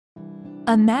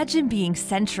Imagine being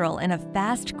central in a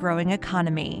fast-growing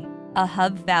economy, a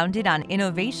hub founded on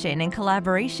innovation and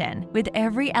collaboration with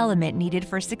every element needed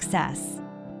for success.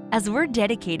 As we're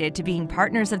dedicated to being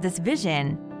partners of this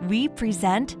vision, we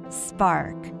present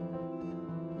Spark.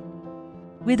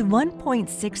 With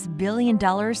 $1.6 billion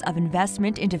of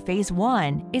investment into Phase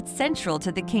 1, it's central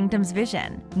to the Kingdom's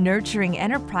vision, nurturing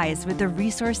enterprise with the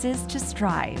resources to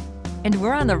strive. And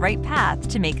we're on the right path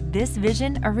to make this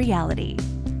vision a reality.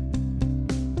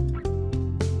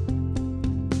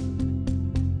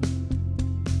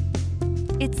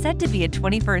 It's set to be a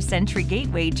 21st century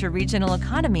gateway to regional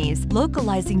economies,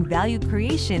 localizing value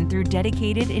creation through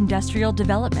dedicated industrial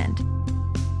development.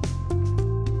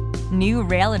 New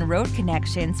rail and road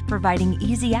connections providing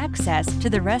easy access to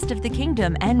the rest of the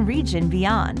kingdom and region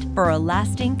beyond for a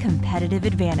lasting competitive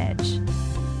advantage.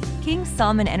 King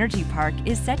Salman Energy Park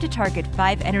is set to target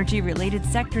 5 energy-related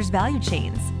sectors value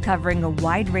chains, covering a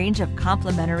wide range of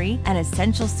complementary and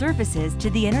essential services to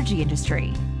the energy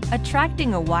industry,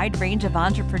 attracting a wide range of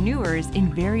entrepreneurs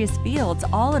in various fields,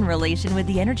 all in relation with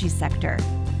the energy sector.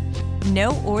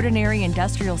 No ordinary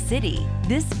industrial city,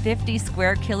 this 50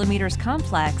 square kilometers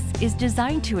complex is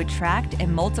designed to attract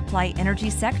and multiply energy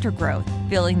sector growth,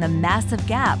 filling the massive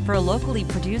gap for locally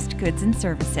produced goods and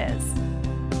services.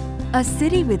 A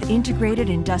city with integrated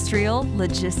industrial,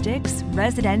 logistics,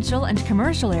 residential, and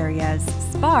commercial areas,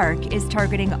 Spark is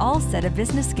targeting all set of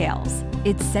business scales.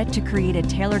 It's set to create a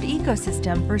tailored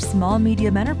ecosystem for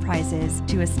small-medium enterprises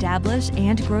to establish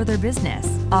and grow their business,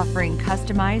 offering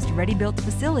customized, ready-built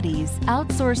facilities,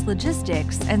 outsourced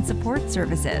logistics, and support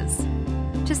services.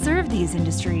 To serve these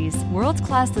industries,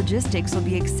 world-class logistics will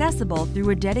be accessible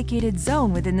through a dedicated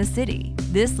zone within the city.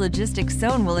 This logistics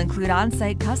zone will include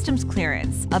on-site customs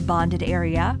clearance, a bonded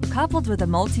area, coupled with a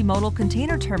multimodal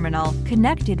container terminal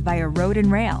connected via road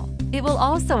and rail. It will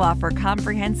also offer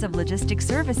comprehensive logistics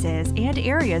services and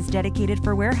areas dedicated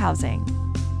for warehousing.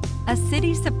 A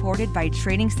city supported by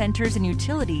training centers and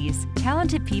utilities,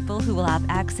 talented people who will have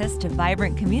access to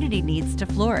vibrant community needs to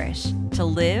flourish, to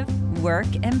live, work,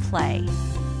 and play.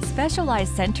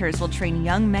 Specialized centers will train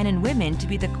young men and women to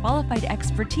be the qualified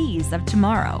expertise of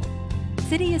tomorrow.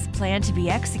 City is planned to be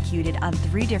executed on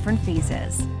 3 different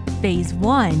phases. Phase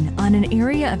 1 on an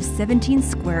area of 17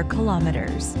 square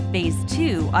kilometers, Phase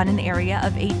 2 on an area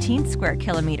of 18 square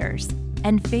kilometers,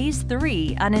 and Phase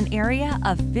 3 on an area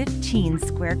of 15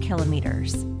 square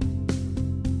kilometers.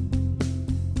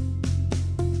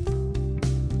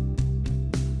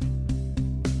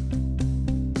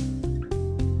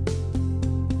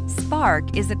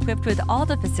 Spark is equipped with all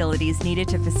the facilities needed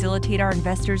to facilitate our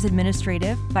investors'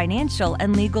 administrative, financial,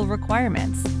 and legal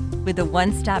requirements, with a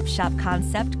one-stop-shop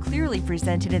concept clearly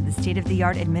presented in the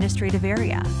state-of-the-art administrative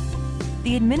area.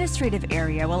 The administrative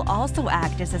area will also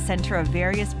act as a center of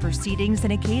various proceedings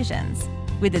and occasions.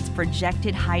 With its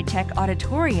projected high-tech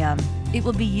auditorium, it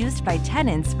will be used by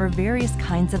tenants for various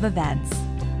kinds of events.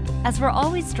 As we're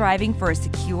always striving for a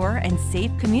secure and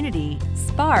safe community,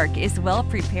 Spark is well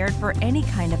prepared for any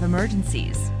kind of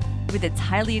emergencies, with its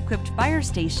highly equipped fire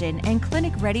station and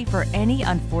clinic ready for any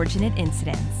unfortunate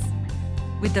incidents.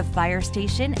 With the fire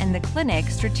station and the clinic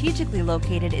strategically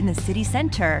located in the city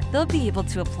center, they'll be able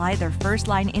to apply their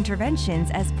first-line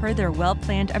interventions as per their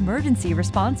well-planned emergency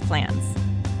response plans.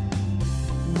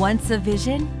 Once a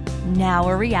vision, now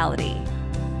a reality.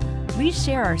 We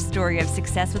share our story of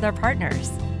success with our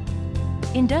partners.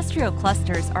 Industrial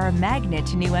clusters are a magnet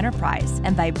to new enterprise,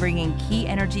 and by bringing key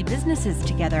energy businesses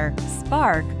together,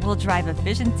 Spark will drive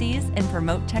efficiencies and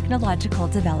promote technological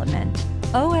development.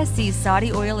 OSC's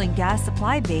Saudi oil and gas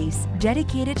supply base,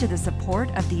 dedicated to the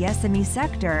support of the SME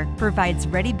sector, provides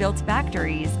ready-built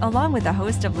factories along with a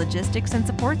host of logistics and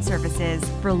support services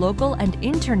for local and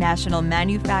international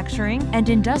manufacturing and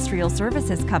industrial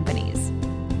services companies.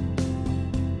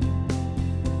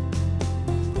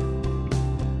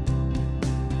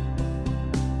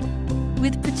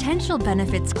 With potential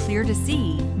benefits clear to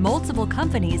see, multiple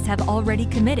companies have already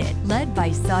committed, led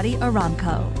by Saudi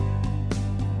Aramco.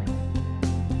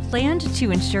 Planned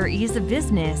to ensure ease of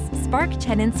business, Spark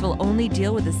tenants will only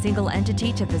deal with a single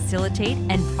entity to facilitate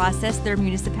and process their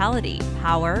municipality,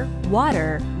 power,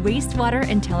 water, wastewater,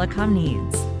 and telecom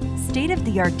needs.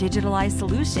 State-of-the-art digitalized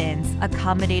solutions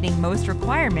accommodating most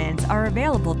requirements are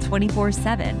available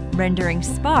 24/7, rendering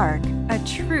Spark a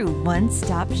true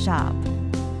one-stop shop.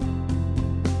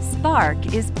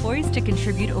 Spark is poised to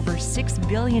contribute over $6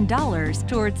 billion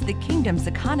towards the Kingdom's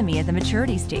economy at the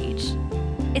maturity stage.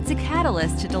 It's a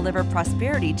catalyst to deliver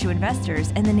prosperity to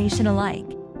investors and the nation alike.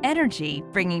 Energy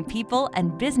bringing people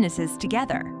and businesses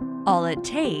together. All it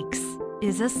takes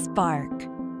is a spark.